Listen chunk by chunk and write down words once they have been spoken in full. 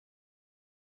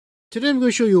Today I'm going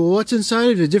to show you what's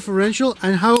inside of the differential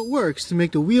and how it works to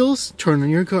make the wheels turn on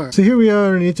your car. So here we are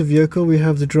underneath the vehicle. We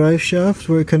have the drive shaft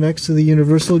where it connects to the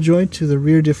universal joint to the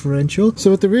rear differential.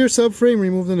 So with the rear subframe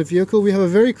removed in the vehicle, we have a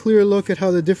very clear look at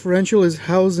how the differential is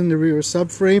housed in the rear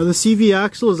subframe. The CV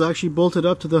axle is actually bolted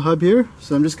up to the hub here,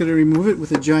 so I'm just going to remove it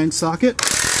with a giant socket.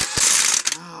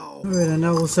 Alright, and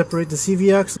now we'll separate the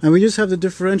CV axle. And we just have the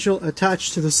differential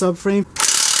attached to the subframe.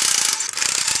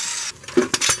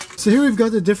 So here we've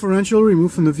got the differential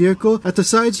removed from the vehicle. At the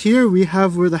sides here we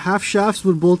have where the half shafts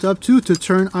would bolt up to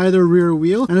turn either rear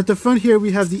wheel. And at the front here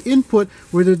we have the input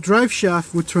where the drive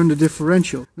shaft would turn the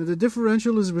differential. Now the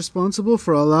differential is responsible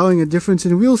for allowing a difference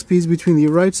in wheel speeds between the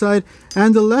right side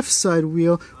and the left side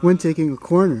wheel when taking a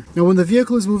corner. Now when the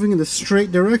vehicle is moving in the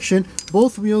straight direction,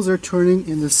 both wheels are turning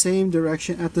in the same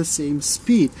direction at the same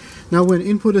speed. Now when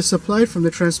input is supplied from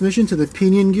the transmission to the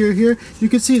pinion gear here, you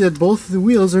can see that both the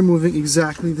wheels are moving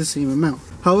exactly the same amount.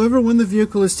 However, when the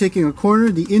vehicle is taking a corner,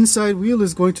 the inside wheel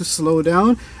is going to slow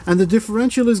down and the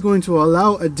differential is going to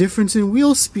allow a difference in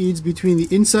wheel speeds between the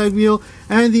inside wheel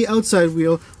and the outside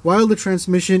wheel while the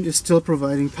transmission is still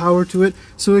providing power to it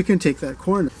so it can take that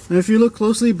corner. Now if you look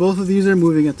closely, both of these are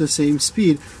moving at the same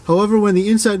speed. However, when the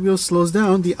inside wheel slows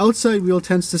down, the outside wheel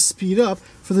tends to speed up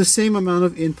for the same amount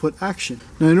of input action.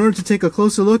 Now in order to take a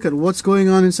closer look at what's going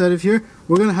on inside of here,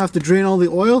 we're going to have to drain all the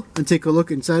oil and take a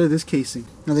look inside of this casing.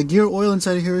 Now the gear oil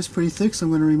inside of here is pretty thick, so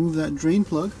I'm going to remove that drain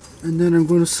plug and then I'm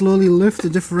going to slowly lift the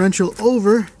differential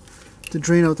over to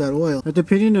drain out that oil. At the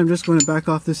pinion, I'm just going to back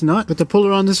off this nut. With the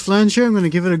puller on this flange here, I'm going to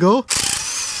give it a go.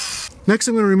 Next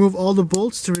I'm going to remove all the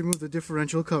bolts to remove the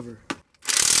differential cover.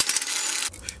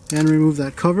 And remove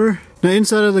that cover. Now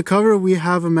inside of the cover we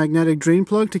have a magnetic drain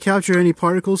plug to capture any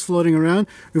particles floating around.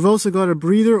 We've also got a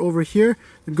breather over here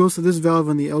that goes to this valve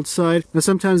on the outside. Now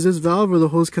sometimes this valve or the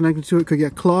hose connected to it could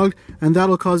get clogged and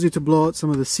that'll cause you to blow out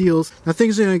some of the seals. Now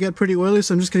things are going to get pretty oily,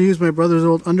 so I'm just going to use my brother's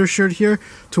old undershirt here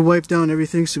to wipe down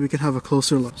everything so we can have a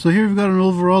closer look. So here we've got an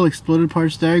overall exploded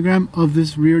parts diagram of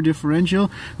this rear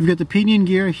differential. We've got the pinion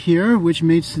gear here which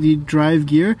mates to the drive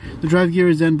gear. The drive gear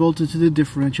is then bolted to the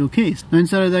differential case. Now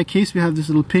inside of that case we have this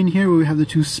little pin here where we have the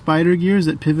two spider gears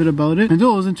that pivot about it, and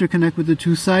those interconnect with the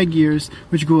two side gears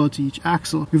which go out to each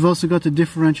axle. We've also got the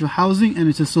differential housing and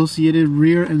its associated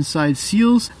rear and side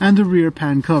seals and the rear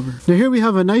pan cover. Now here we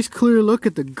have a nice clear look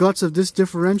at the guts of this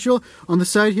differential. On the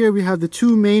side here we have the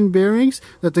two main bearings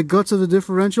that the guts of the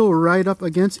differential ride up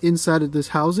against inside of this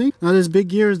housing. Now this big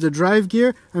gear is the drive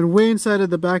gear, and way inside of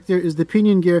the back there is the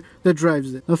pinion gear that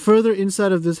drives it. Now further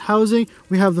inside of this housing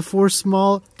we have the four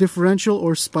small differential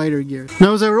or spider gears.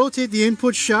 Now as I rotate the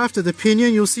input shaft of the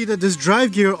pinion, you'll see that this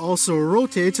drive gear also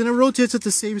rotates, and it rotates at the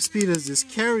same speed as this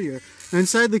carrier.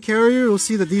 Inside the carrier, you'll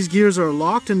see that these gears are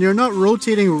locked and they're not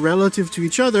rotating relative to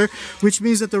each other, which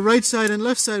means that the right side and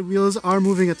left side wheels are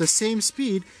moving at the same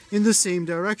speed in the same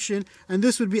direction, and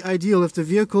this would be ideal if the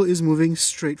vehicle is moving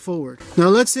straight forward. Now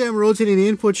let's say I'm rotating the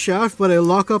input shaft but I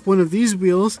lock up one of these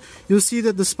wheels. You'll see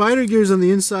that the spider gears on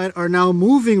the inside are now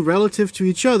moving relative to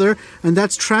each other, and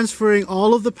that's transferring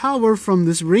all of the power from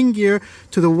this ring gear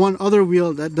to the one other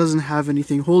wheel that doesn't have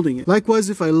anything holding it. Likewise,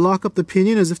 if I lock up the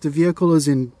pinion as if the vehicle is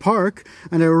in park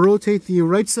and I rotate the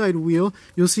right side wheel,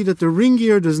 you'll see that the ring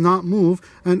gear does not move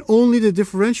and only the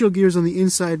differential gears on the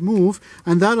inside move,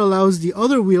 and that allows the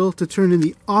other wheel to turn in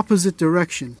the opposite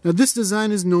direction. Now this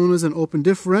design is known as an open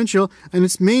differential, and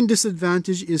its main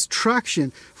disadvantage is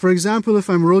traction. For example, if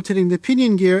I'm rotating the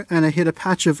pinion gear and I hit a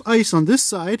patch of ice on this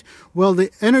side, well,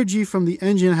 the energy from the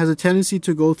engine has a tendency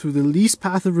to go through the least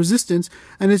path of resistance,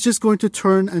 and it's just going to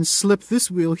turn and slip this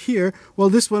wheel here while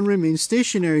this one remains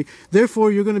stationary.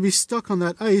 Therefore, you're going to be stuck on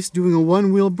that ice doing a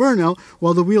one-wheel burnout,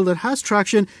 while the wheel that has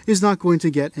traction is not going to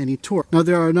get any torque. Now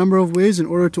there are a number of ways in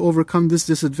order to overcome this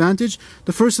disadvantage,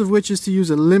 the first of which is to use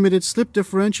a limited slip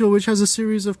differential which has a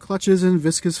series of clutches and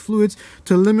viscous fluids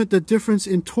to limit the difference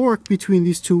in torque between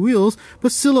these two wheels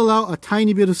but still allow a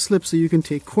tiny bit of slip so you can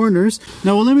take corners.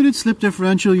 Now a limited slip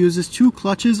differential uses two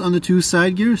clutches on the two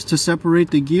side gears to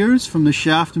separate the gears from the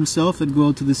shaft himself that go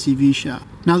out to the CV shaft.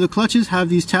 Now the clutches have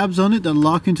these tabs on it that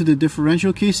lock into the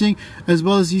differential casing, as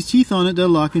well as these teeth on it that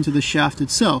lock into the shaft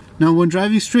itself. Now when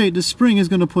driving straight, the spring is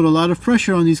going to put a lot of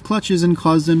pressure on these clutches and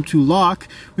cause them to lock,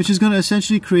 which is going to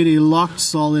essentially create a locked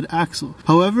solid axle.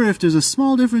 However, if there's a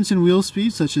small difference in wheel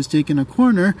speed, such as taking a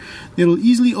corner, it'll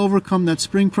easily overcome that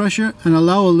spring pressure and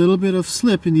allow a little bit of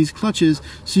slip in these clutches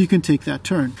so you can take that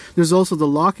turn. There's also the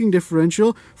locking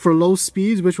differential for low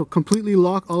speeds, which will completely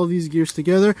lock all of these gears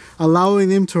together, allowing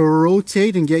them to rotate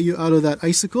rotate and get you out of that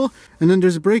icicle. And then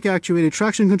there's brake actuated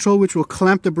traction control, which will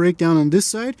clamp the brake down on this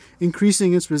side,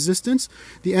 increasing its resistance.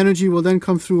 The energy will then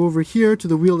come through over here to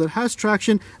the wheel that has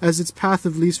traction as its path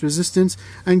of least resistance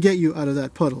and get you out of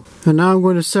that puddle. And now I'm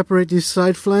going to separate these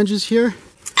side flanges here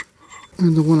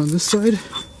and the one on this side.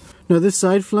 Now this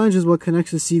side flange is what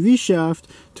connects the CV shaft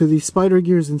to the spider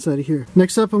gears inside of here.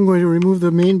 Next up, I'm going to remove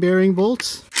the main bearing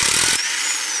bolts.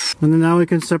 And then now we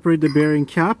can separate the bearing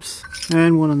caps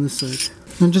and one on this side.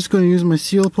 I'm just going to use my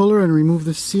seal puller and remove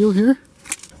this seal here.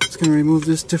 Just going to remove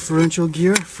this differential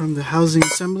gear from the housing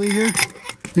assembly here.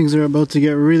 Things are about to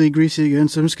get really greasy again,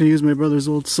 so I'm just going to use my brother's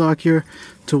old sock here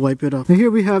to wipe it up. And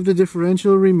here we have the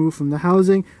differential removed from the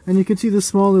housing, and you can see the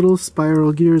small little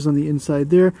spiral gears on the inside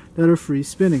there that are free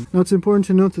spinning. Now it's important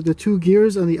to note that the two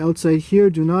gears on the outside here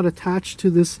do not attach to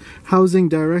this housing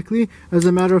directly. As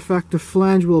a matter of fact, the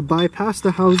flange will bypass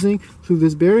the housing through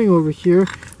this bearing over here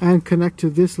and connect to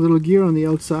this little gear on the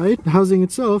outside. The housing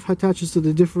itself attaches to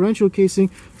the differential casing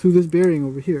through this bearing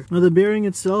over here. Now the bearing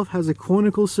itself has a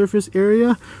conical surface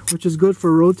area, which is good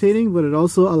for rotating, but it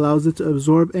also allows it to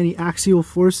absorb any axial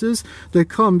forces that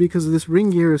come because this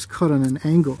ring gear is cut on an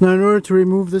angle. Now in order to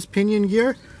remove this pinion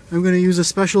gear, I'm going to use a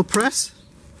special press.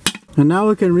 And now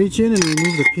we can reach in and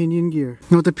remove the pinion gear.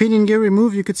 Now with the pinion gear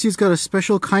removed, you can see it's got a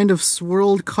special kind of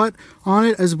swirled cut on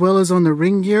it as well as on the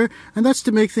ring gear. And that's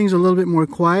to make things a little bit more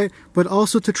quiet, but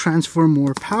also to transfer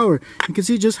more power. You can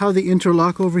see just how they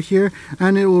interlock over here,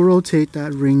 and it will rotate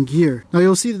that ring gear. Now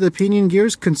you'll see that the pinion gear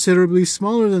is considerably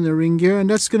smaller than the ring gear, and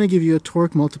that's going to give you a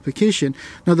torque multiplication.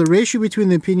 Now the ratio between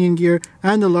the pinion gear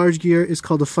and the large gear is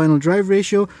called the final drive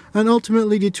ratio, and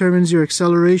ultimately determines your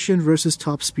acceleration versus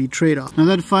top speed trade-off. Now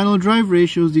that final drive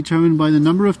ratio is determined by the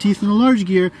number of teeth in the large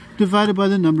gear divided by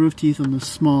the number of teeth on the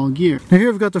small gear. Now here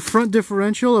I've got the front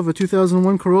differential of a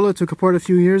 2001 Corolla I took apart a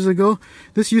few years ago.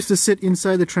 This used to sit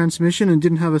inside the transmission and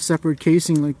didn't have a separate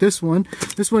casing like this one.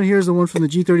 This one here is the one from the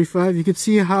G35. You can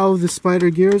see how the spider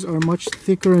gears are much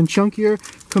thicker and chunkier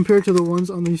compared to the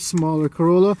ones on the smaller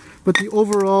Corolla, but the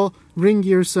overall ring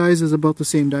gear size is about the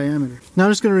same diameter. Now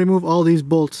I'm just going to remove all these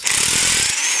bolts.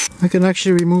 I can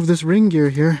actually remove this ring gear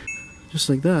here, just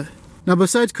like that. Now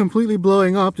besides completely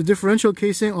blowing up, the differential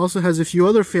casing also has a few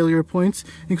other failure points,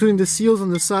 including the seals on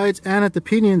the sides and at the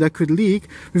pinion that could leak.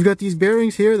 We've got these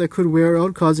bearings here that could wear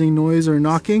out, causing noise or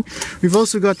knocking. We've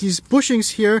also got these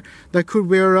bushings here that could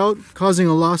wear out, causing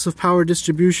a loss of power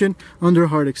distribution under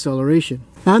hard acceleration.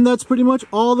 And that's pretty much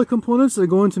all the components that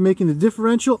go into making the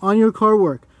differential on your car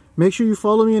work. Make sure you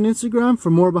follow me on Instagram for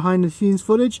more behind the scenes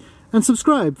footage, and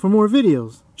subscribe for more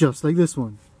videos just like this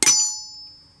one.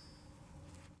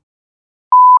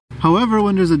 However,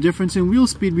 when there's a difference in wheel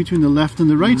speed between the left and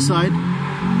the right side,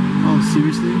 oh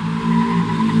seriously?